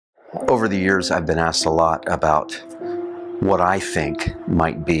Over the years, I've been asked a lot about what I think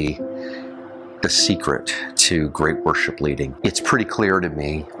might be the secret to great worship leading. It's pretty clear to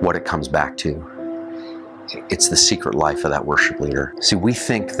me what it comes back to. It's the secret life of that worship leader. See, we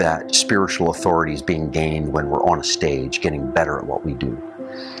think that spiritual authority is being gained when we're on a stage, getting better at what we do,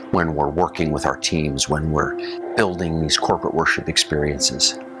 when we're working with our teams, when we're building these corporate worship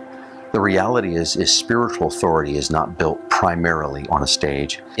experiences. The reality is spiritual authority is not built primarily on a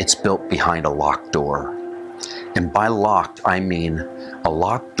stage. It's built behind a locked door. And by locked, I mean a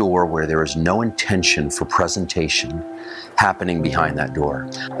locked door where there is no intention for presentation happening behind that door.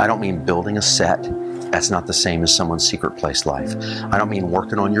 I don't mean building a set. That's not the same as someone's secret place life. I don't mean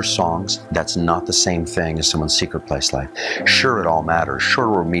working on your songs. That's not the same thing as someone's secret place life. Sure, it all matters. Sure,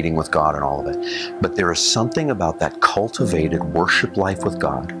 we're meeting with God and all of it. But there is something about that cultivated worship life with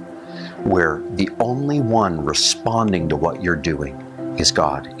God where the only one responding to what you're doing is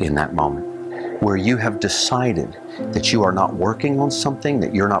God in that moment. Where you have decided that you are not working on something,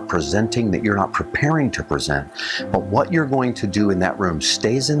 that you're not presenting, that you're not preparing to present, but what you're going to do in that room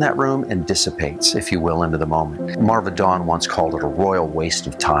stays in that room and dissipates, if you will, into the moment. Marva Dawn once called it a royal waste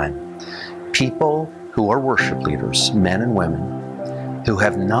of time. People who are worship leaders, men and women, who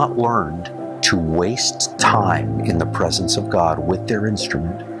have not learned to waste time in the presence of God with their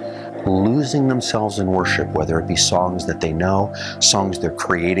instrument, losing themselves in worship, whether it be songs that they know, songs they're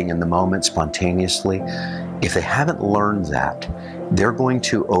creating in the moment spontaneously. If they haven't learned that, they're going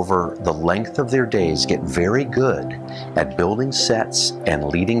to, over the length of their days, get very good at building sets and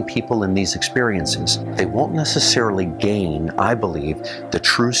leading people in these experiences. They won't necessarily gain, I believe, the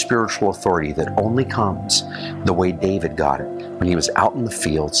true spiritual authority that only comes the way David got it, when he was out in the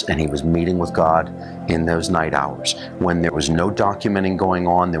fields and he was meeting with God in those night hours, when there was no documenting going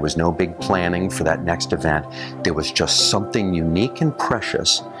on, there was no big planning for that next event. There was just something unique and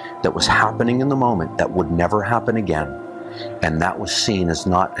precious that was happening in the moment that would never happen again. And that was seen as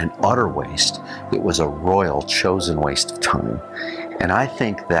not an utter waste. It was a royal chosen waste of time. And I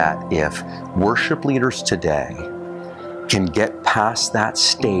think that if worship leaders today can get past that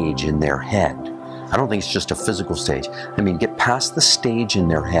stage in their head, I don't think it's just a physical stage. I mean, get past the stage in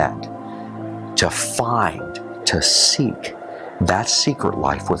their head to find, to seek that secret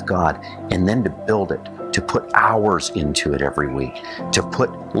life with God, and then to build it, to put hours into it every week, to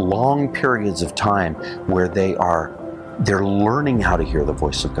put long periods of time where they're learning how to hear the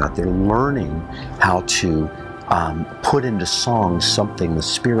voice of God. They're learning how to put into songs something the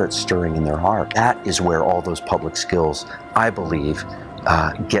Spirit's stirring in their heart. That is where all those public skills, I believe,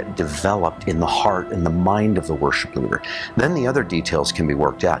 get developed in the heart and the mind of the worship leader. Then the other details can be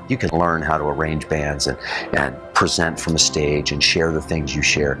worked out. You can learn how to arrange bands and present from a stage and share the things you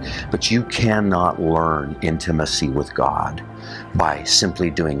share, but you cannot learn intimacy with God by simply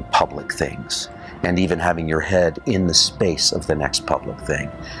doing public things and even having your head in the space of the next public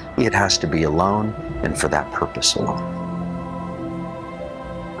thing. It has to be alone and for that purpose alone.